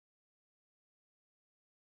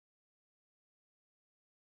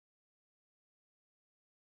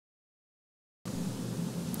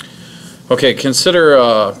Okay, consider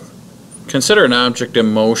an object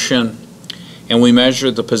in motion, and we measure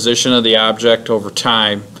the position of the object over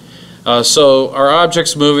time. So our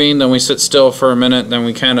object's moving, then we sit still for a minute, then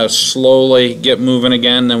we kind of slowly get moving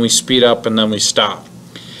again, then we speed up, and then we stop.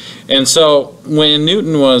 And so when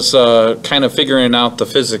Newton was kind of figuring out the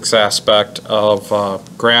physics aspect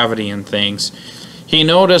of gravity and things, he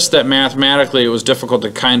noticed that mathematically it was difficult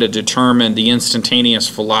to kind of determine the instantaneous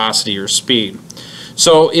velocity or speed.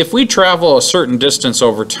 So if we travel a certain distance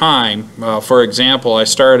over time, for example, I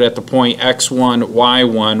started at the point x1,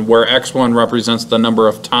 y1, where x1 represents the number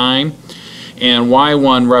of time and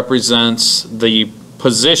y1 represents the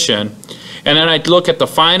position, and then I look at the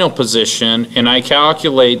final position and I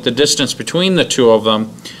calculate the distance between the two of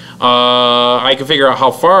them, I can figure out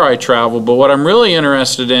how far I travel, but what I'm really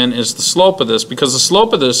interested in is the slope of this, because the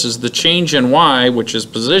slope of this is the change in y, which is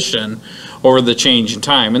position, over the change in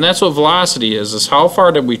time. And that's what velocity is how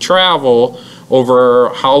far did we travel over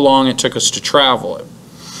how long it took us to travel it.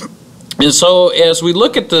 And so as we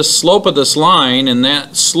look at the slope of this line, and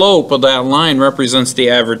that slope of that line represents the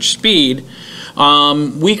average speed,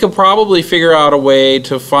 we could probably figure out a way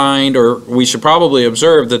to find, or we should probably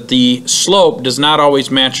observe, that the slope does not always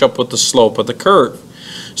match up with the slope of the curve.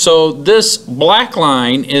 So this black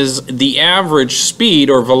line is the average speed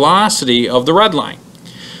or velocity of the red line.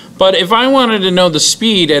 But if I wanted to know the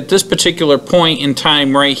speed at this particular point in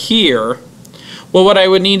time right here, well, what I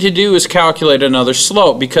would need to do is calculate another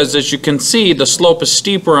slope, because as you can see, the slope is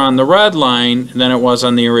steeper on the red line than it was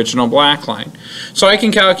on the original black line. So I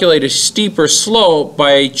can calculate a steeper slope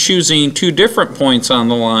by choosing two different points on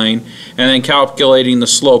the line and then calculating the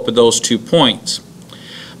slope of those 2 points.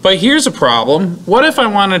 But here's a problem. What if I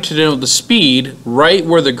wanted to know the speed right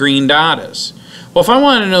where the green dot is? Well, if I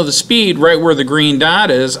wanted to know the speed right where the green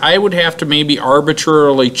dot is, I would have to maybe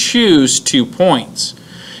arbitrarily choose 2 points.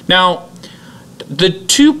 Now, the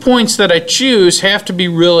 2 points that I choose have to be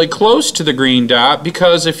really close to the green dot,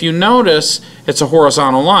 because if you notice, it's a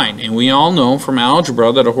horizontal line, and we all know from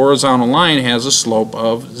algebra that a horizontal line has a slope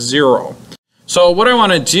of 0. So what I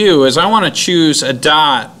want to do is I want to choose a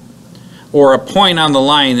dot or a point on the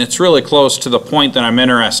line that's really close to the point that I'm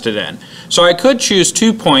interested in. So I could choose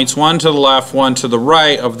 2 points, one to the left, one to the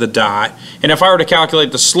right of the dot, and if I were to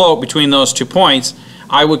calculate the slope between those 2 points,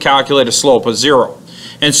 I would calculate a slope of 0.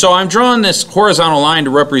 And so I'm drawing this horizontal line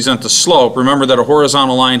to represent the slope. Remember that a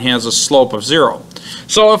horizontal line has a slope of 0.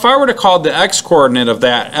 So if I were to call the x-coordinate of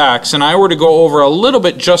that x, and I were to go over a little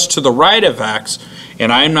bit just to the right of x,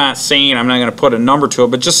 and I'm not going to put a number to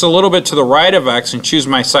it, but just a little bit to the right of x and choose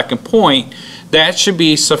my second point, that should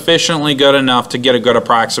be sufficiently good enough to get a good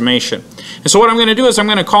approximation. And so what I'm going to do is I'm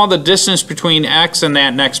going to call the distance between x and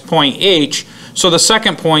that next point h, so the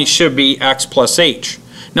second point should be x plus h.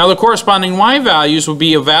 Now the corresponding y values will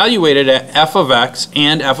be evaluated at f of x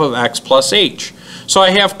and f of x plus h. So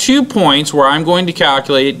I have 2 points where I'm going to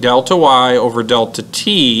calculate delta y over delta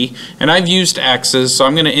t, and I've used x's, so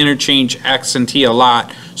I'm going to interchange x and t a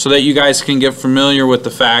lot so that you guys can get familiar with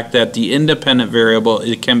the fact that the independent variable,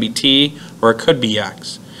 it can be t or it could be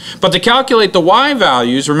x. But to calculate the y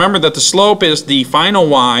values, remember that the slope is the final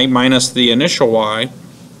y minus the initial y,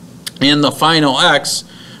 and the final x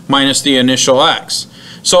minus the initial x.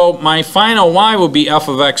 So my final y will be f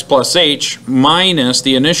of x plus h minus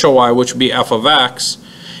the initial y, which would be f of x,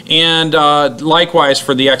 and likewise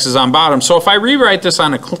for the x's on bottom. So if I rewrite this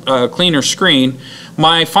on a cleaner screen,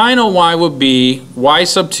 my final y would be y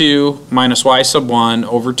sub 2 minus y sub 1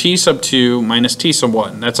 over t sub 2 minus t sub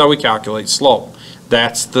 1. That's how we calculate slope.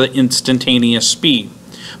 That's the instantaneous speed.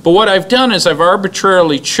 But what I've done is I've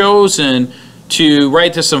arbitrarily chosen to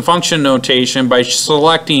write this in function notation by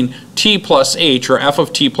selecting t plus h, or f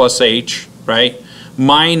of t plus h, right,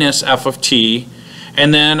 minus f of t,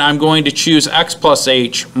 and then I'm going to choose x plus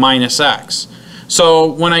h minus x.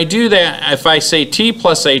 So when I do that, if I say t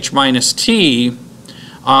plus h minus t,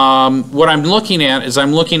 what I'm looking at is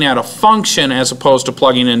I'm looking at a function as opposed to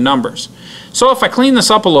plugging in numbers. So if I clean this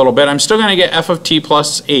up a little bit, I'm still going to get f of t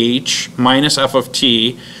plus h minus f of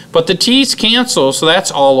t, but the t's cancel, so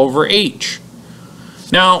that's all over h.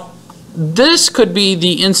 Now, this could be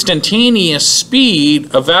the instantaneous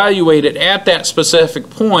speed evaluated at that specific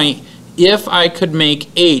point if I could make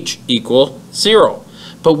h equal 0.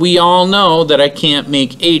 But we all know that I can't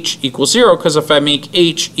make h equal 0, because if I make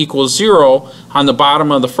h equal 0 on the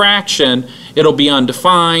bottom of the fraction, it'll be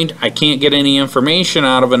undefined. I can't get any information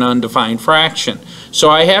out of an undefined fraction. So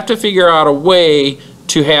I have to figure out a way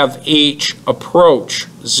to have h approach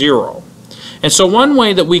 0. And so one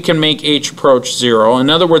way that we can make h approach 0,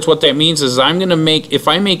 in other words, what that means is I'm going to make, if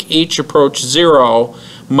I make h approach 0,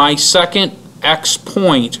 my second x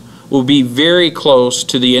point will be very close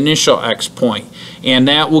to the initial x point, and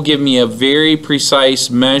that will give me a very precise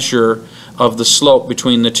measure of the slope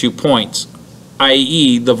between the 2 points,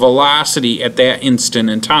 i.e. the velocity at that instant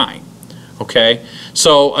in time. Okay,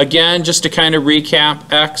 so again, just to kind of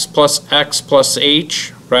recap, x plus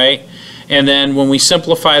h, right? And then when we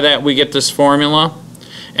simplify that, we get this formula.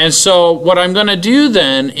 And so what I'm going to do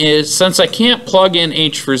then is, since I can't plug in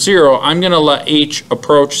h for 0, I'm going to let h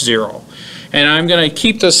approach 0. And I'm going to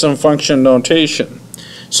keep this in function notation.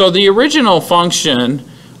 So the original function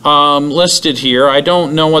listed here, I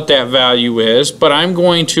don't know what that value is, but I'm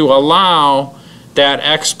going to allow that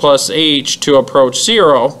x plus h to approach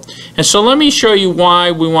 0. And so let me show you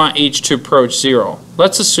why we want h to approach 0.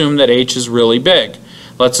 Let's assume that h is really big.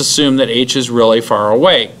 Let's assume that h is really far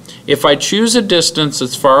away. If I choose a distance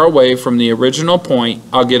that's far away from the original point,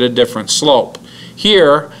 I'll get a different slope.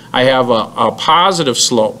 Here I have a positive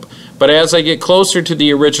slope, but as I get closer to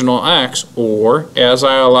the original x, or as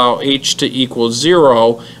I allow h to equal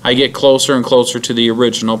 0, I get closer and closer to the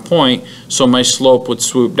original point, so my slope would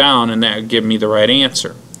swoop down, and that would give me the right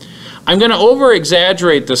answer. I'm going to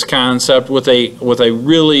over-exaggerate this concept with a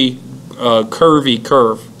really curvy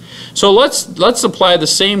curve. So let's apply the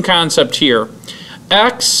same concept here.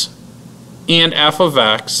 X and f of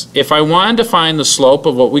x, if I wanted to find the slope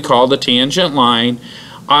of what we call the tangent line,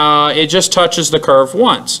 it just touches the curve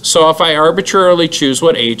once. So if I arbitrarily choose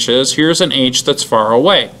what h is, here's an h that's far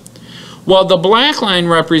away. Well, the black line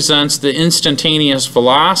represents the instantaneous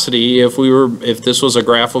velocity if this was a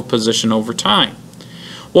graph of position over time.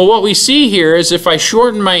 Well, what we see here is if I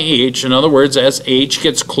shorten my h, in other words, as h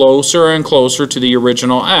gets closer and closer to the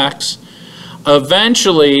original x,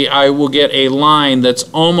 eventually I will get a line that's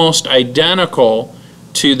almost identical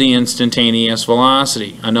to the instantaneous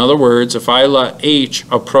velocity. In other words, if I let h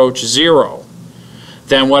approach 0,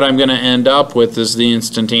 then what I'm going to end up with is the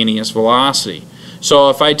instantaneous velocity. So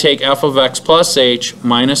if I take f of x plus h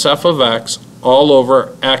minus f of x all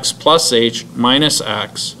over x plus h minus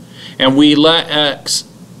x, and we let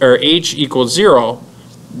h equal 0,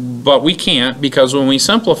 but we can't, because when we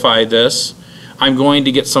simplify this, I'm going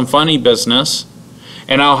to get some funny business,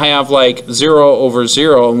 and I'll have like 0 over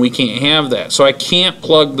 0, and we can't have that. So I can't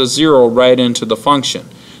plug the 0 right into the function.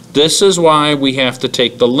 This is why we have to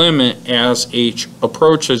take the limit as h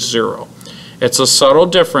approaches 0. It's a subtle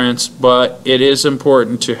difference, but it is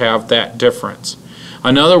important to have that difference.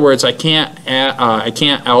 In other words, I can't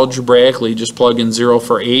algebraically just plug in 0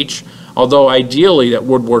 for h, although ideally that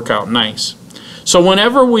would work out nice. So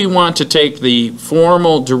whenever we want to take the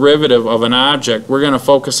formal derivative of an object, we're going to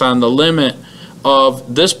focus on the limit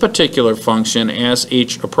of this particular function as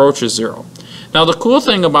h approaches 0. Now the cool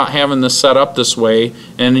thing about having this set up this way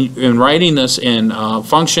and in writing this in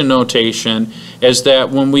function notation is that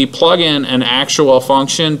when we plug in an actual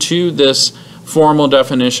function to this formal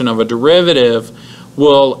definition of a derivative,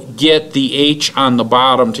 we'll get the h on the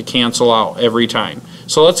bottom to cancel out every time.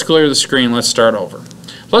 So let's clear the screen. Let's start over.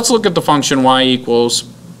 Let's look at the function y equals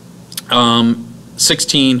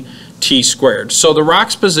 16t squared. So the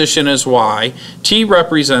rock's position is y, t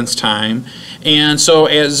represents time, and so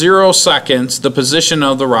at 0 seconds the position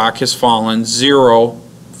of the rock has fallen 0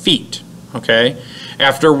 feet. Okay?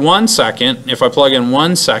 After 1 second, if I plug in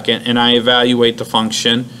 1 second and I evaluate the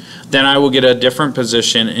function, then I will get a different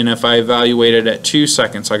position, and if I evaluate it at 2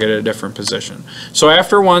 seconds, I'll get a different position. So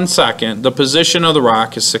after 1 second, the position of the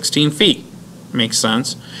rock is 16 feet. Makes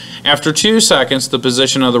sense. After 2 seconds, the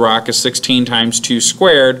position of the rock is 16 times 2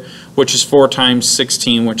 squared, which is 4 times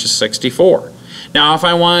 16, which is 64. Now, if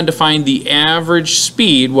I wanted to find the average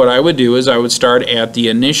speed, what I would do is I would start at the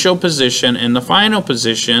initial position and the final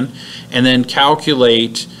position, and then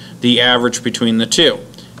calculate the average between the two.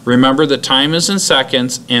 Remember that time is in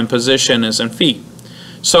seconds and position is in feet.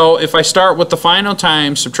 So if I start with the final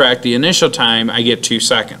time, subtract the initial time, I get 2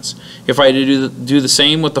 seconds. If I do the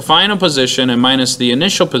same with the final position and minus the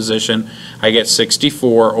initial position, I get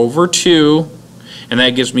 64 over 2, and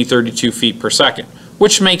that gives me 32 feet per second,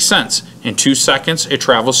 which makes sense. In 2 seconds, it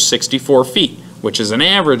travels 64 feet, which is an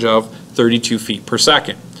average of 32 feet per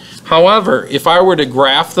second. However, if I were to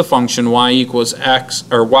graph the function y equals x,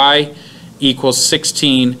 or y equals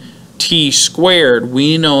 16t squared,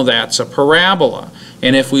 we know that's a parabola.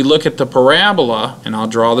 And if we look at the parabola, and I'll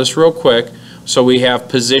draw this real quick, so we have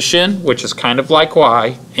position, which is kind of like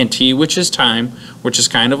y, and t, which is time, which is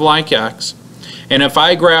kind of like x. And if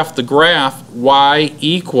I graph the graph y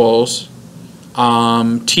equals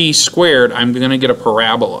t squared, I'm going to get a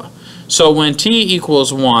parabola. So when t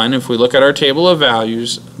equals 1, if we look at our table of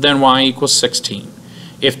values, then y equals 16.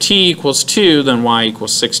 If t equals 2, then y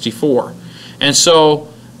equals 64. And so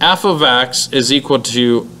f of x is equal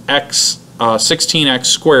to 16x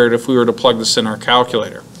squared if we were to plug this in our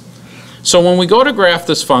calculator. So when we go to graph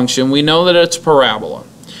this function, we know that it's parabola.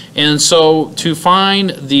 And so to find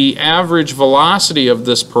the average velocity of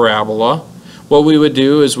this parabola, what we would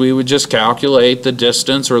do is we would just calculate the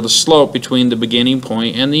distance or the slope between the beginning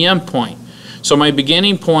point and the end point. So my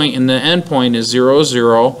beginning point and the end point is 0,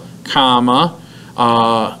 0, comma,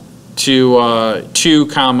 to 2,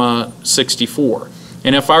 comma, 64.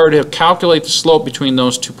 And if I were to calculate the slope between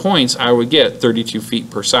those 2 points, I would get 32 feet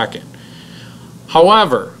per second.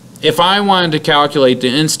 However, if I wanted to calculate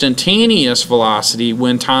the instantaneous velocity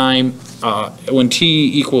when when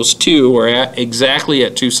t equals 2, or exactly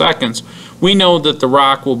at 2 seconds, we know that the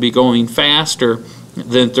rock will be going faster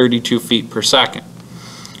than 32 feet per second.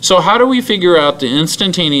 So how do we figure out the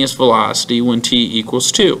instantaneous velocity when t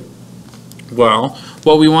equals 2? Well,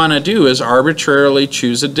 what we want to do is arbitrarily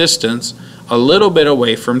choose a distance a little bit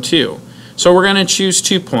away from 2. So we're going to choose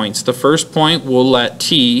 2 points. The first point we'll let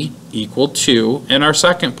t equal 2, and our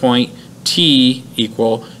second point t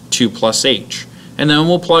equal 2 plus h. And then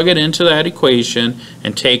we'll plug it into that equation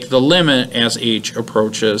and take the limit as h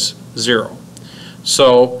approaches 0.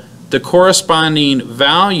 So the corresponding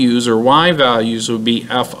values, or y values, would be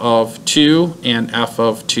f of 2 and f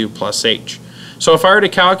of 2 plus h. So if I were to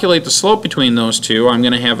calculate the slope between those two, I'm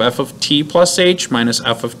going to have f of t plus h minus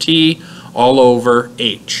f of t all over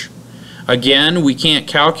h. Again, we can't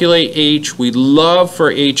calculate h. We'd love for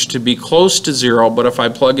h to be close to 0, but if I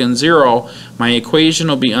plug in 0, my equation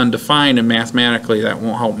will be undefined, and mathematically that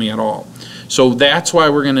won't help me at all. So that's why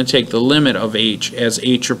we're going to take the limit of h as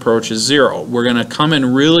h approaches 0. We're going to come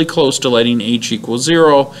in really close to letting h equal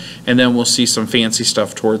 0, and then we'll see some fancy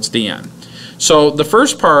stuff towards the end. So the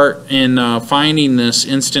first part in finding this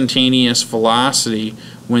instantaneous velocity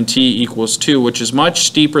when t equals 2, which is much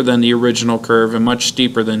steeper than the original curve and much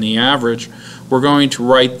steeper than the average, we're going to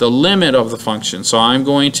write the limit of the function. So I'm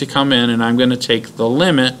going to come in and I'm going to take the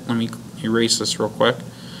limit. Let me erase this real quick.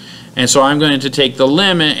 And so I'm going to take the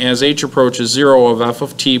limit as h approaches 0 of f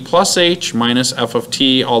of t plus h minus f of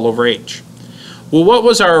t all over h. Well, what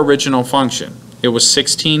was our original function? It was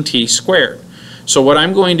 16t squared. So what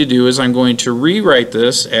I'm going to do is I'm going to rewrite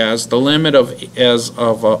this as the limit of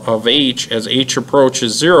h as h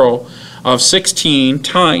approaches 0 of 16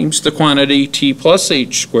 times the quantity t plus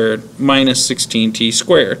h squared minus 16t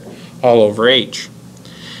squared all over h.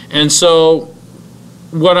 And so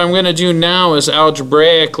what I'm going to do now is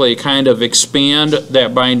algebraically kind of expand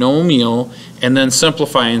that binomial and then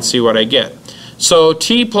simplify and see what I get. So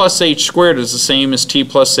t plus h squared is the same as t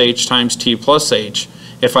plus h times t plus h.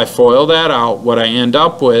 If I FOIL that out, what I end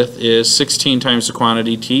up with is 16 times the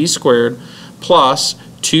quantity t squared plus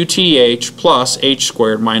 2th plus h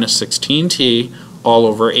squared minus 16t all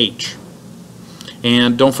over h.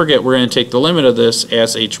 And don't forget, we're going to take the limit of this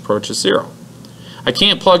as h approaches 0. I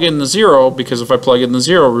can't plug in the 0 because if I plug in the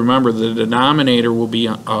 0, remember the denominator will be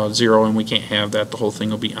 0 and we can't have that. The whole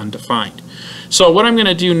thing will be undefined. So what I'm going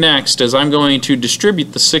to do next is I'm going to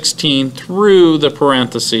distribute the 16 through the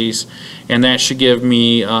parentheses, and that should give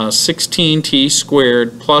me 16t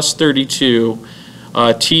squared plus 32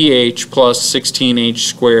 th plus 16h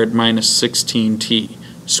squared minus 16t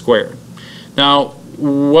squared. Now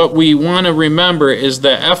what we want to remember is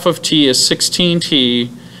that f of t is 16t,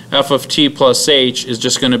 f of t plus h is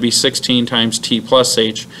just going to be 16 times t plus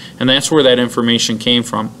h, and that's where that information came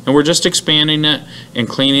from. And we're just expanding it and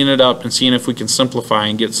cleaning it up and seeing if we can simplify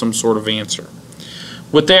and get some sort of answer.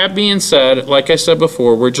 With that being said, like I said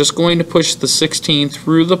before, we're just going to push the 16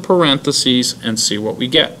 through the parentheses and see what we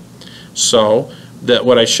get. So that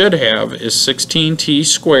what I should have is 16t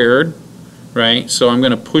squared, right? So I'm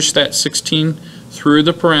going to push that 16 through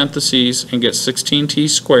the parentheses and get 16t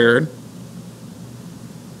squared.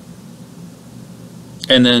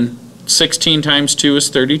 And then 16 times 2 is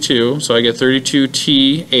 32, so I get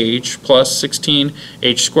 32th plus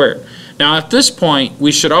 16h squared. Now at this point,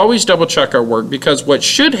 we should always double check our work, because what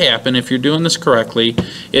should happen if you're doing this correctly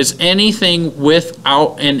is anything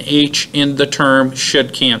without an h in the term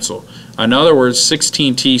should cancel. In other words,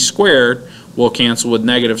 16t squared will cancel with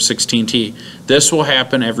negative 16t. This will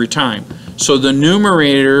happen every time. So the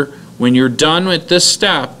numerator, when you're done with this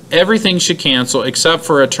step, everything should cancel except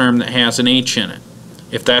for a term that has an h in it.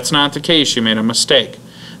 If that's not the case, you made a mistake.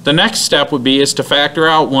 The next step would be is to factor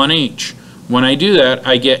out 1h. When I do that,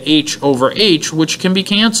 I get h over h, which can be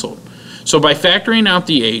canceled. So by factoring out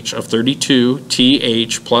the h of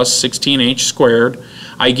 32th plus 16h squared,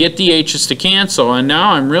 I get the h's to cancel, and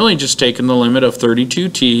now I'm really just taking the limit of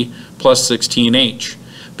 32t plus 16h.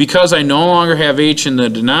 Because I no longer have h in the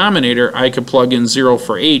denominator, I could plug in 0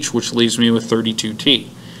 for h, which leaves me with 32t.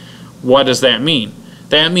 What does that mean?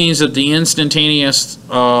 that means that the instantaneous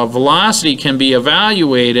velocity can be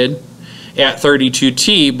evaluated at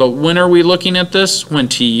 32t, but when are we looking at this? When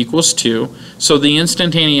t equals 2. So the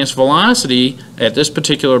instantaneous velocity at this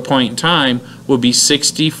particular point in time will be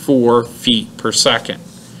 64 feet per second.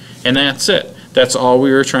 And that's it. That's all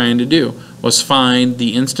we were trying to do, was find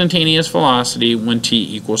the instantaneous velocity when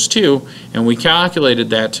t equals 2, and we calculated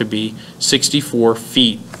that to be 64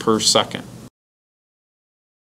 feet per second.